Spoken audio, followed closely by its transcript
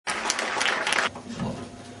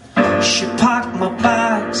She packed my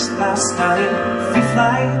bags last night for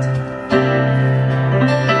flight.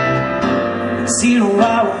 0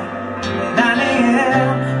 hour, 9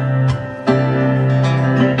 AM.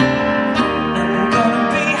 I'm gonna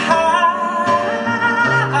be high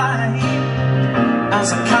as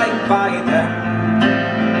a kite by then.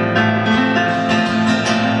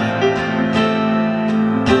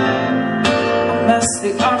 I miss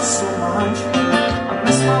the earth so much, I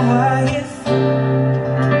miss my wife.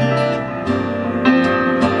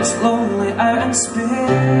 It's lonely out in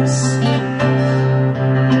space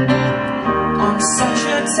on such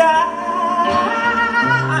a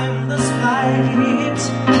timeless flight.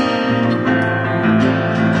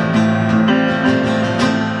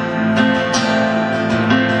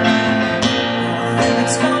 I think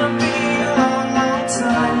it's gonna be a long, long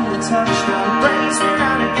time. The touchdown brings me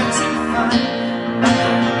round again to find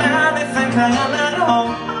now they think I am at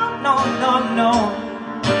home. No, no, no,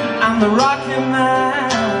 I'm the rocket man.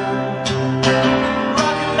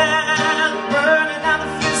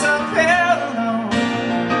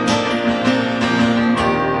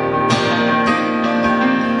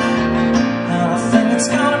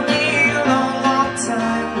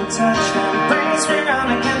 Touchdown brings me round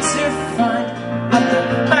again to find not the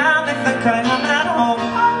man they think I am at home.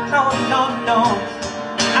 No, no, no,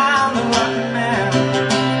 I'm the rocket man.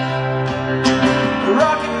 The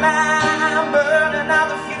rocket man, burning out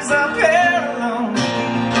the fuse up here alone.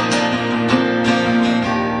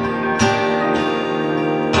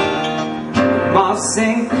 Mars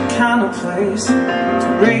ain't the kind of place to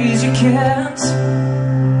raise your kids.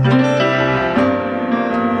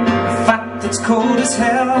 It's cold as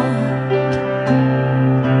hell,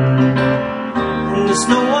 and there's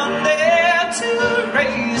no one there to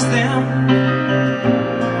raise them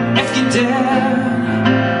if you dare.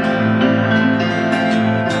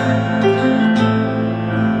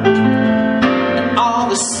 And all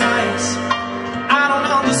the science I don't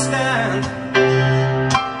understand,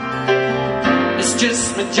 it's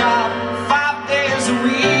just my job 5 days a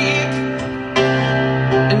week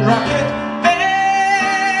and rocket.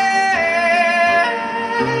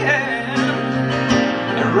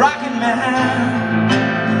 Rocket man.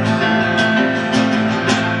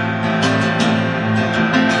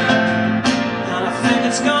 And I think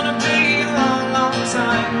it's gonna be a long, long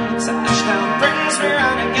time. Touchdown brings me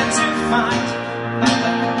round again to find not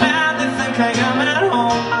the man they think I am at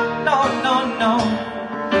home. No, no, no,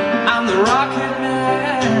 I'm the rocket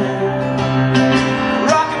man.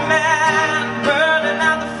 Rocket man, burning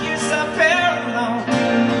out the fuse up here alone.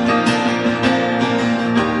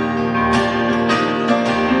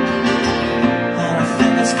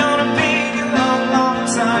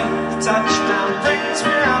 Touchdown brings me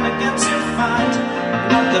round again to find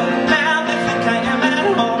not the man they think I am at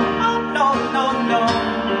home. Oh, no, no, no,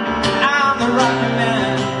 I'm the rocket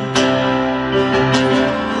man.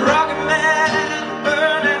 Rocket man,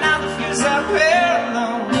 burning out the fuse up here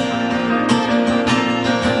alone.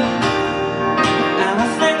 And I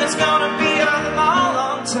think it's gonna be a long,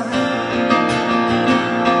 long time.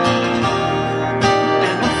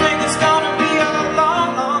 And I think it's gonna be a long,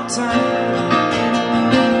 long time.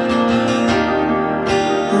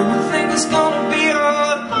 It's gonna be a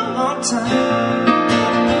long time.